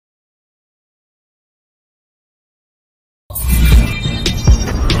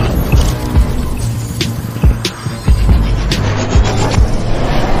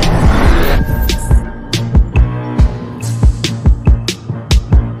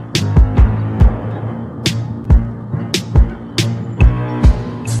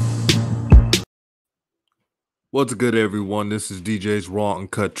What's good, everyone? This is DJ's Raw and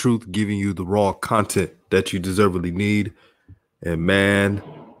Cut Truth, giving you the raw content that you deservedly need. And man,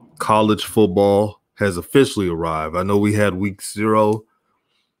 college football has officially arrived. I know we had week 0,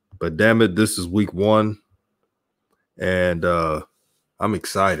 but damn it, this is week 1. And I'm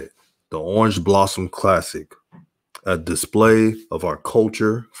excited. The Orange Blossom Classic, a display of our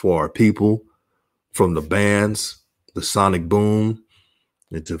culture for our people, from the bands, the Sonic Boom,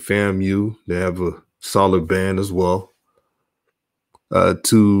 and to FAMU. They have a solid band as well.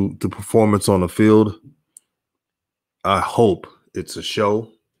 To the performance on the field. I hope it's a show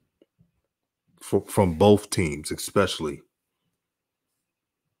from both teams, especially.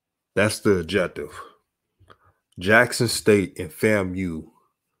 That's the objective. Jackson State and FAMU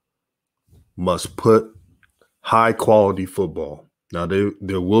must put high quality football. Now,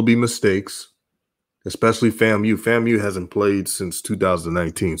 there will be mistakes, especially FAMU. FAMU hasn't played since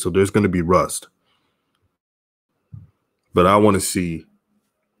 2019, so there's going to be rust. But I want to see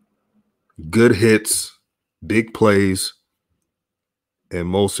good hits, big plays, and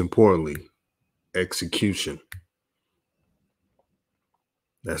most importantly, execution.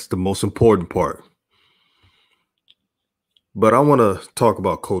 That's the most important part. But I want to talk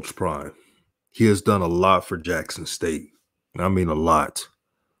about Coach Prime. He has done a lot for Jackson State. I mean, a lot.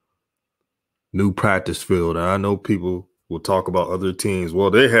 New practice field. And I know people will talk about other teams.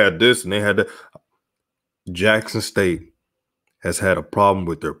 Well, they had this and they had that. Jackson State has had a problem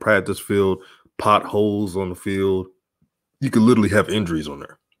with their practice field, potholes on the field. You could literally have injuries on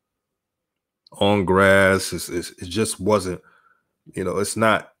there. On grass, it just wasn't, it's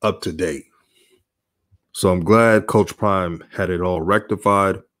not up to date. So I'm glad Coach Prime had it all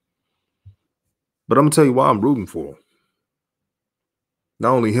rectified. But I'm going to tell you why I'm rooting for him.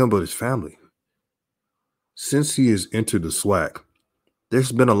 Not only him, but his family. Since he has entered the Swac,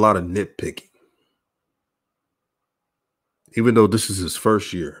 there's been a lot of nitpicking. Even though this is his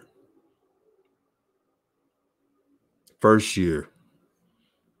first year.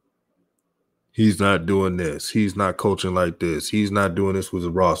 He's not doing this. He's not coaching like this. He's not doing this with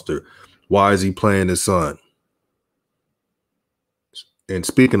his roster. Why is he playing his son? And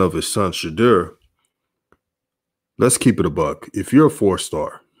speaking of his son, Shadur, let's keep it a buck. If you're a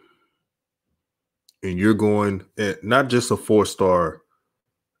 4-star and you're going, not just a 4-star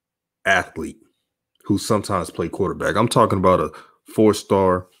athlete who sometimes play quarterback. I'm talking about a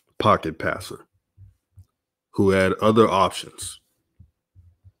 4-star pocket passer who had other options.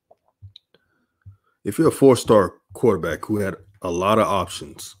 If you're a 4-star quarterback who had a lot of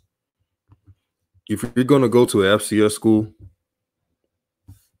options, if you're going to go to an FCS school,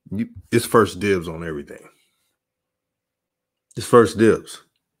 it's first dibs on everything. It's first dibs.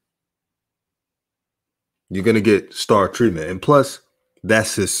 You're going to get star treatment. And plus,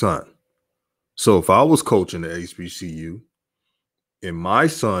 that's his son. So if I was coaching at HBCU and my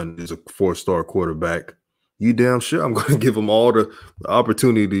son is a 4-star quarterback, you damn sure I'm going to give him all the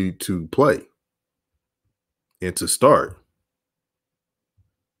opportunity to play and to start.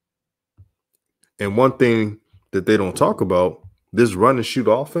 And one thing that they don't talk about, this run and shoot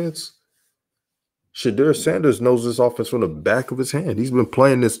offense, Shadur Sanders knows this offense from the back of his hand. He's been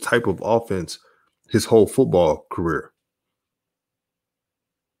playing this type of offense his whole football career.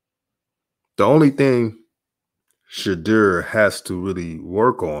 The only thing Shadur has to really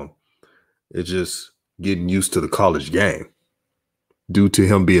work on is just getting used to the college game due to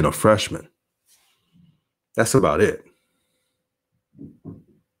him being a freshman. That's about it.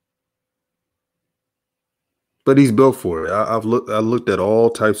 But he's built for it. I looked at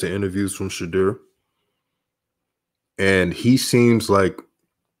all types of interviews from Shadur, and he seems like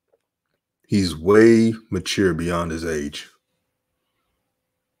he's way mature beyond his age.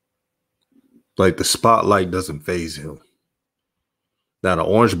 Like the spotlight doesn't faze him. Now the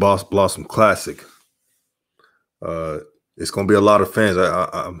Orange Blossom Classic, it's going to be a lot of fans.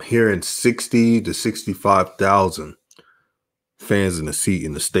 I'm hearing 60 to 65,000 fans in the seat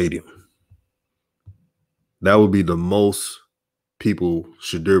in the stadium. That would be the most people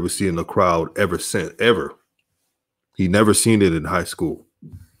Shadur would see in the crowd ever. He never seen it in high school.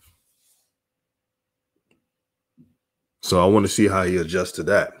 So I want to see how he adjusts to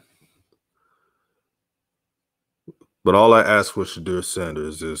that. But all I ask for Shadur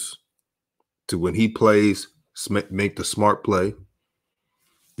Sanders is to, when he plays, make the smart play.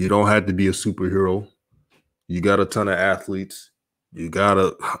 You don't have to be a superhero. You got a ton of athletes. You got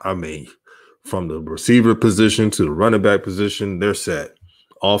to, from the receiver position to the running back position, they're set.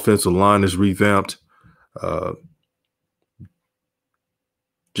 Offensive line is revamped.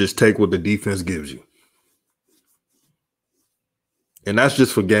 Just take what the defense gives you. And that's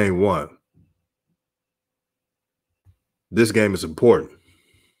just for game 1. This game is important.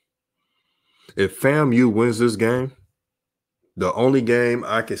 If FAMU wins this game, the only game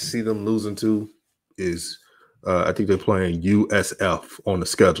I can see them losing to is I think they're playing USF on the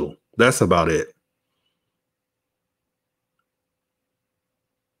schedule. That's about it.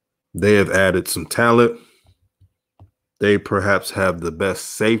 They have added some talent. They perhaps have the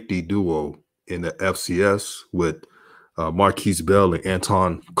best safety duo in the FCS with Marquise Bell and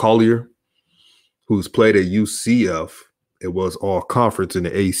Anton Collier, who's played at UCF. It was all conference in the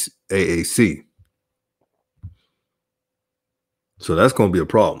AAC. So that's going to be a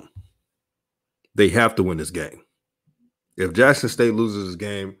problem. They have to win this game. If Jackson State loses this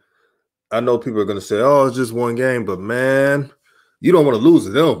game, I know people are going to say, oh, it's just one game, but man, you don't want to lose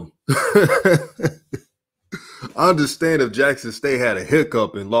to them. I understand if Jackson State had a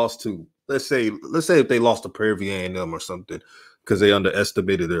hiccup and lost to, let's say if they lost to Prairie View A&M or something because they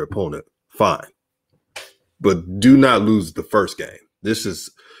underestimated their opponent, fine. But do not lose the first game. This is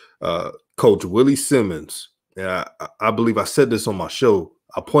Coach Willie Simmons. And I believe I said this on my show.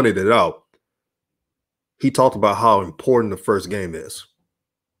 I pointed it out. He talked about how important the first game is.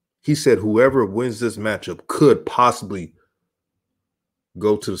 He said whoever wins this matchup could possibly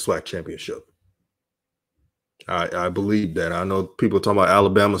go to the Swac championship. I believe that. I know people talking about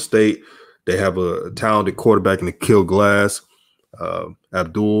Alabama State. They have a talented quarterback in the Kill Glass.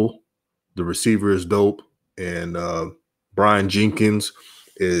 Abdul, the receiver, is dope. And Brian Jenkins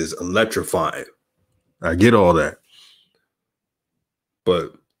is electrifying. I get all that.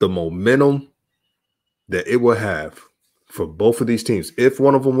 But the momentum that it will have for both of these teams, if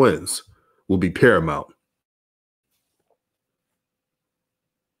one of them wins, will be paramount.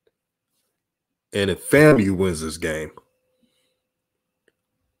 And if FAMU wins this game,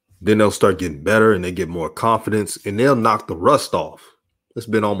 then they'll start getting better and they get more confidence and they'll knock the rust off. It's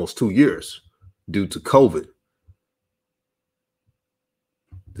been almost 2 years due to COVID.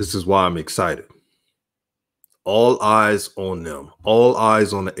 This is why I'm excited. All eyes on them. All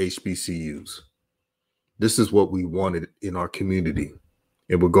eyes on the HBCUs. This is what we wanted in our community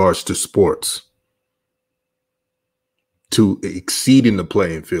in regards to sports. To exceeding the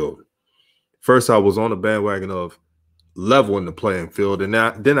playing field. First, I was on the bandwagon of leveling the playing field, and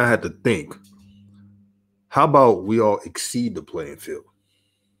then I had to think, how about we all exceed the playing field?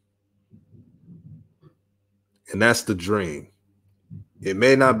 And that's the dream. It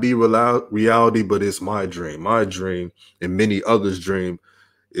may not be reality, but it's my dream. My dream, and many others' dream,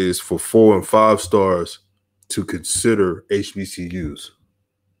 is for 4 and 5 stars to consider HBCUs.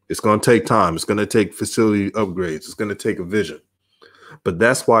 It's going to take time. It's going to take facility upgrades. It's going to take a vision. But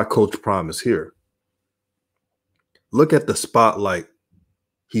that's why Coach Prime is here. Look at the spotlight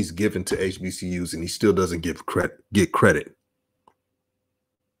he's given to HBCUs, and he still doesn't get credit.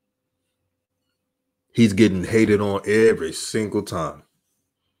 He's getting hated on every single time.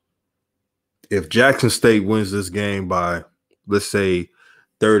 If Jackson State wins this game by, let's say,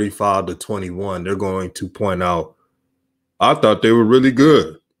 35-21, they're going to point out, I thought they were really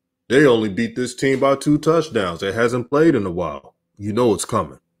good. They only beat this team by 2 touchdowns. It hasn't played in a while. You know it's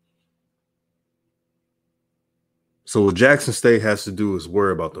coming. So what Jackson State has to do is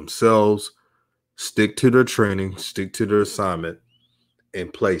worry about themselves, stick to their training, stick to their assignment,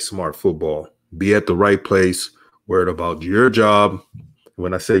 and play smart football. Be at the right place, worried about your job.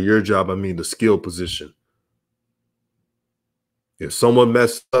 When I say your job, I mean the skill position. If someone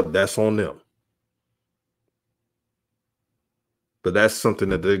messed up, that's on them. But that's something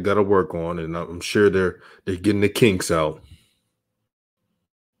that they got to work on, and I'm sure they're getting the kinks out.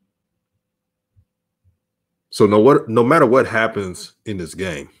 So no matter what happens in this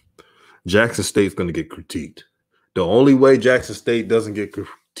game, Jackson State's going to get critiqued. The only way Jackson State doesn't get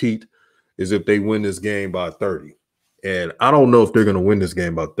critiqued is if they win this game by 30. And I don't know if they're going to win this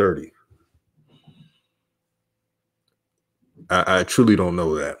game by 30. I truly don't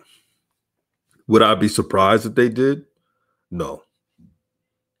know that. Would I be surprised if they did? No.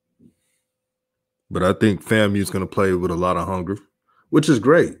 But I think FAMU is going to play with a lot of hunger, which is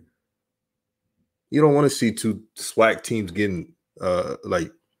great. You don't want to see 2 SWAC teams getting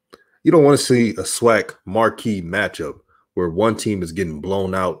you don't want to see a SWAC marquee matchup where one team is getting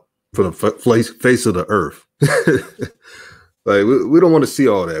blown out from the face of the earth. Like we don't want to see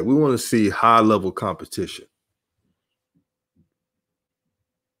all that. We want to see high level competition.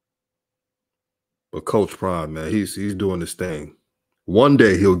 But Coach Prime, man, he's doing this thing. One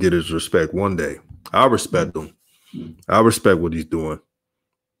day he'll get his respect. One day, I respect him. I respect what he's doing.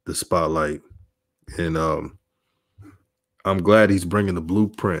 The spotlight. And I'm glad he's bringing the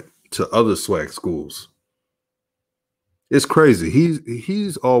blueprint to other SWAC schools. It's crazy.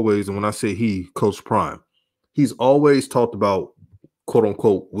 He's always, and when I say he, Coach Prime, He's always talked about, quote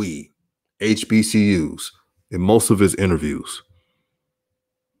unquote, we, HBCUs, in most of his interviews.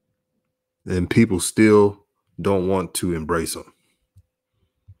 And people still don't want to embrace him.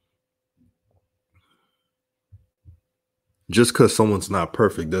 Just because someone's not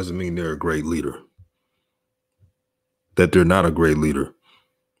perfect doesn't mean they're a great leader. That they're not a great leader.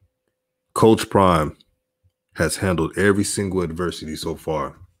 Coach Prime has handled every single adversity so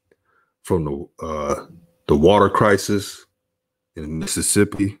far, from the water crisis in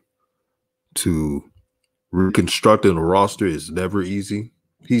Mississippi to reconstructing a roster is never easy.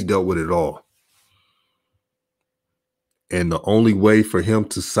 He's dealt with it all. And the only way for him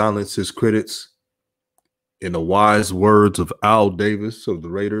to silence his critics, in the wise words of Al Davis of the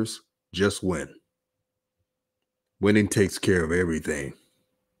Raiders, just win. Winning takes care of everything.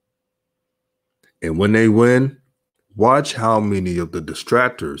 And when they win, watch how many of the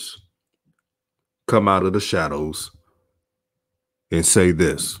distractors come out of the shadows and say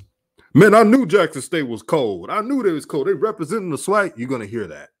this. Man, I knew Jackson State was cold. I knew they was cold. They representing the Swac. You're going to hear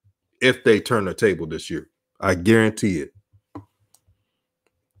that if they turn the table this year. I guarantee it.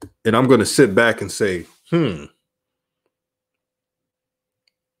 And I'm going to sit back and say, you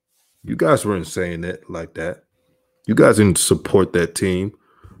guys weren't saying that like that. You guys didn't support that team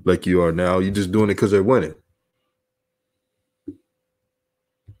like you are now. You're just doing it because they're winning.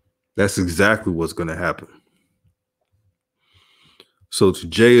 That's exactly what's going to happen. So to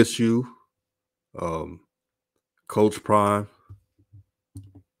JSU, Coach Prime,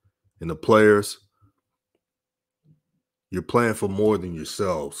 and the players, you're playing for more than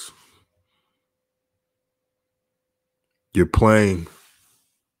yourselves. You're playing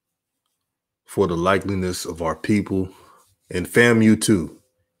for the likeliness of our people, and FAMU too.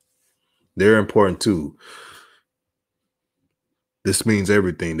 They're important too. This means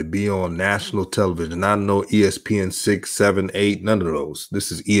everything to be on national television. Not no ESPN 6, 7, 8, none of those.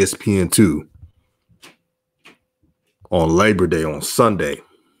 This is ESPN 2 on Labor Day, on Sunday.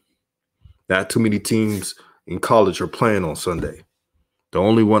 Not too many teams in college are playing on Sunday. The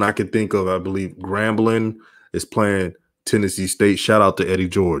only one I can think of, I believe, Grambling is playing Tennessee State. Shout out to Eddie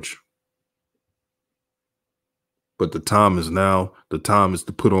George. But the time is now. The time is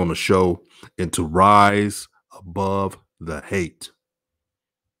to put on a show and to rise above the hate.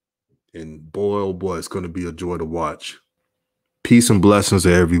 And boy, oh boy, it's going to be a joy to watch. Peace and blessings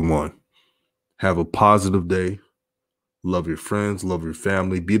to everyone. Have a positive day. Love your friends. Love your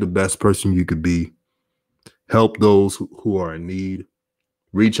family. Be the best person you could be. Help those who are in need.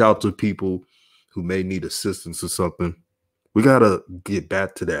 Reach out to people who may need assistance or something. We got to get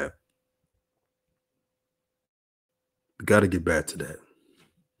back to that. We got to get back to that.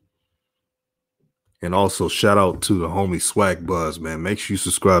 And also, shout out to the homie Swac Buzz, man. Make sure you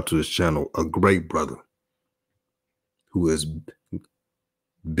subscribe to his channel. A great brother who has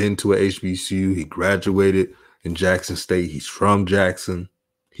been to a HBCU. He graduated in Jackson State. He's from Jackson.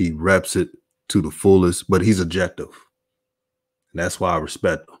 He reps it to the fullest, but he's objective. And that's why I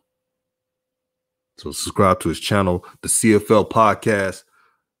respect him. So subscribe to his channel, the CFL Podcast.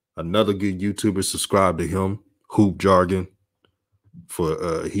 Another good YouTuber, subscribe to him. Hoop Jargon.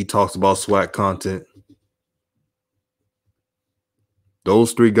 He talks about Swac content.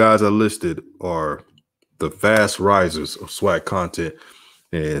 Those three guys I listed are the fast risers of Swac content.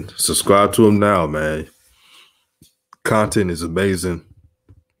 And subscribe to them now, man. Content is amazing.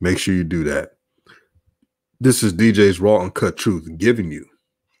 Make sure you do that. This is DJ's Raw Uncut Truth, giving you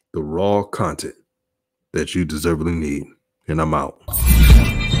the raw content that you deservedly need. And I'm out.